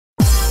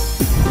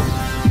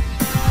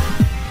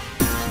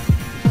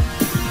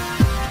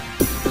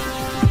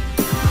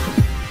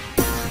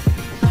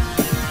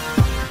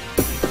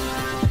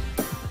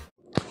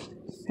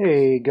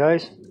Hey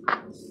guys,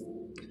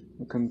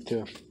 welcome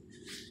to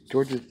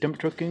George's Dump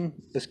Trucking,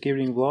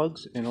 Excavating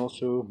Vlogs, and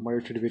also my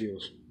Orchard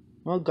videos.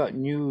 Well, got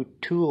new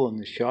tool in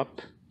the shop,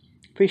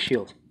 face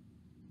shield.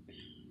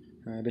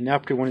 I've been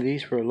after one of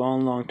these for a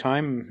long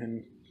time,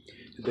 and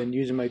I've been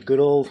using my good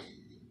old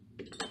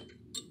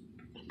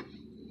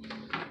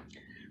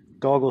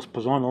goggles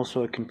Pizano,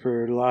 so I can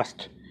for the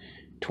last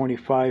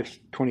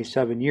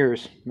 27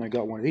 years, and I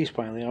got one of these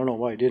finally. I don't know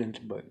why I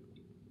didn't, but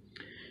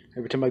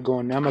every time I go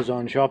on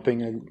Amazon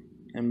shopping,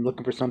 I'm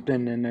looking for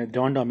something, and it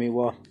dawned on me,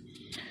 well,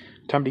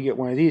 time to get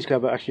one of these,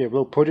 because I actually have a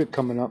little project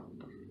coming up,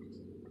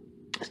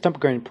 a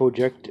stump grinding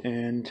project,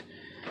 and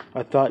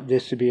I thought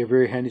this would be a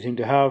very handy thing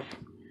to have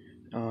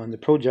on the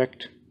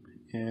project,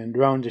 and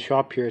around the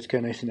shop here it's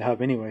kind of nice to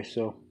have anyway.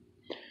 So,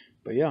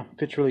 but yeah,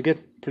 fits really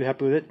good, pretty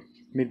happy with it.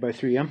 Made by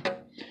 3M,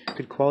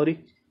 good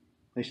quality,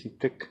 nice and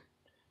thick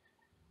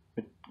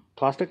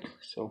plastic.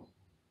 So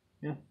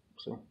yeah,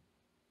 so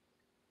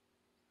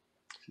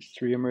it's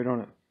 3M right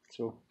on it.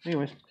 So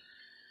anyways,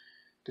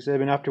 because I've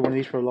been after one of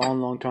these for a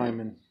long time,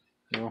 and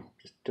you know,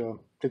 just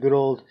the good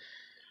old,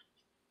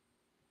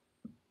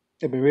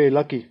 I've been really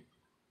lucky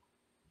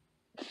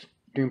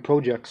doing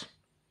projects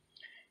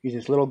using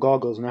these little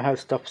goggles, and I have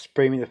stuff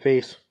spray me in the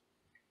face,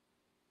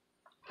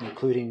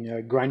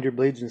 including grinder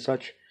blades and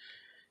such,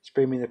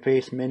 spray me in the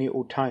face many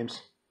old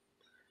times.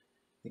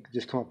 It could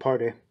just come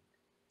apart, eh?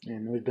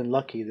 And we've been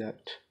lucky that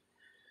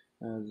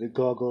the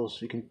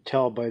goggles, you can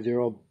tell by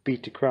they're all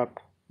beat to crap.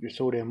 They're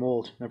so damn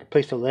old. I've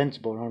replaced a lens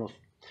about, I don't know,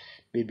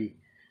 maybe,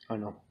 I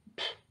don't know,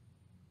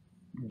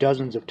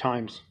 dozens of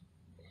times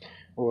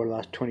over the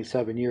last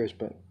 27 years,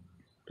 but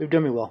they've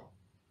done me well.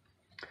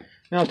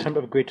 Now it's time to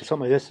upgrade to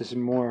something like this. This is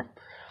a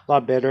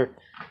lot better,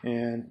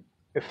 and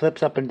it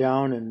flips up and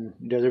down and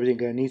does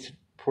everything it needs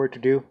for it to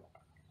do.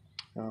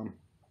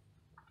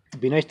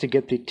 It'd be nice to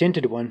get the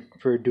tinted one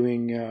for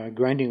doing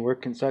grinding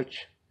work and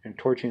such, and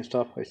torching and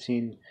stuff. I've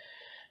seen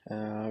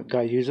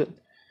guys use it,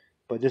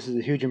 but this is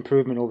a huge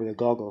improvement over the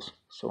goggles.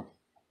 So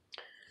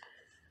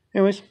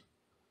anyways,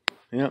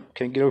 yeah,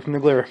 can't get away from the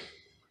glare.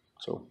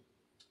 So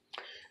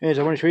anyways,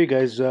 I want to show you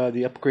guys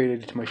the upgrade I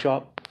did to my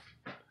shop.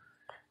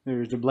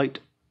 There's the light.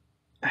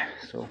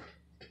 So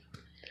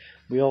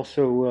we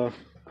also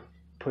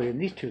put in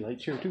these two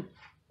lights here too.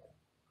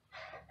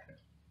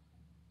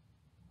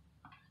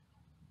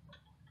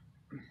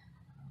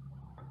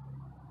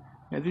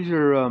 Yeah, these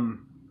are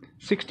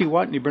 60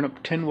 watt, and they burn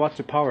up 10 watts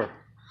of power.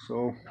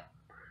 So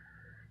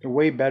they're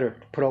way better,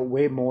 put out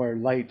way more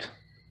light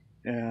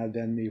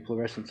than the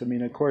fluorescents. I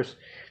mean, of course,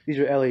 these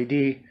are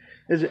LED.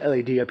 There's an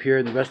LED up here,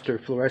 and the rest are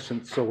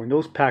fluorescents. So when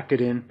those pack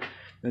it in,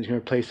 then it's going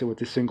to replace it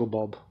with a single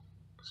bulb.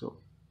 So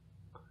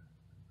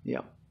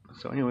yeah.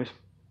 So anyways,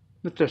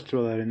 let's just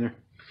throw that in there.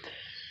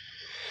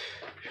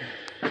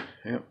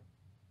 Yep.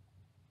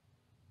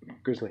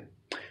 Grizzly.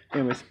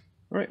 Anyways,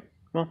 all right.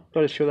 Well,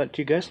 thought I'd show that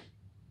to you guys.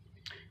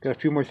 Got a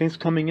few more things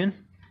coming in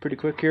pretty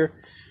quick here.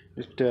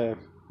 Just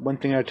one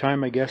thing at a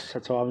time, I guess.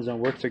 That's how Amazon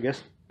works, I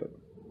guess. But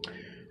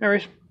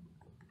anyways,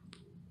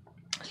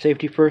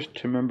 safety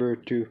first. Remember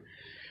to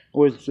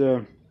always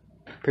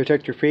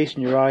protect your face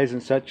and your eyes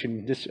and such,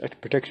 and this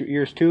protects your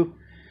ears too.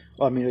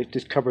 Well, I mean, it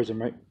just covers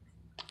them, right?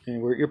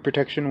 And wear ear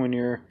protection when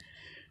you're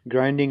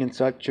grinding and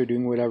such, or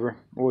doing whatever.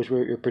 Always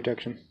wear ear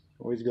protection.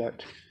 Always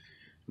got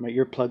my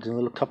earplugs in a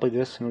little cup like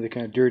this. I know they're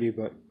kind of dirty,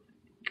 but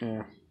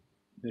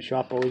the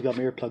shop always got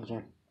my earplugs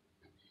on.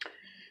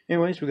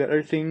 Anyways, we got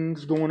other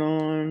things going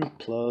on,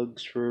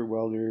 plugs for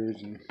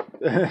welders and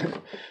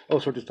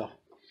all sorts of stuff.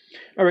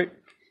 Alright,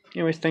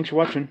 anyways, thanks for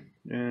watching,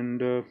 and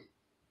if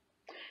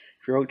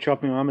you're out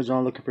shopping on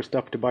Amazon looking for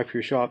stuff to buy for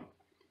your shop,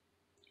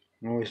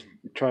 always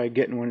try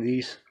getting one of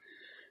these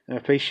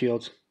face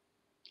shields.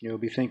 You'll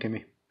be thanking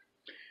me.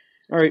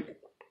 Alright,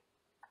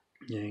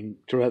 and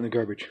throw that in the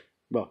garbage.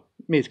 Well,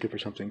 maybe it's good for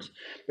some things.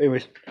 But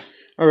anyways,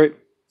 alright,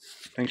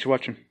 thanks for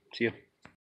watching. See ya.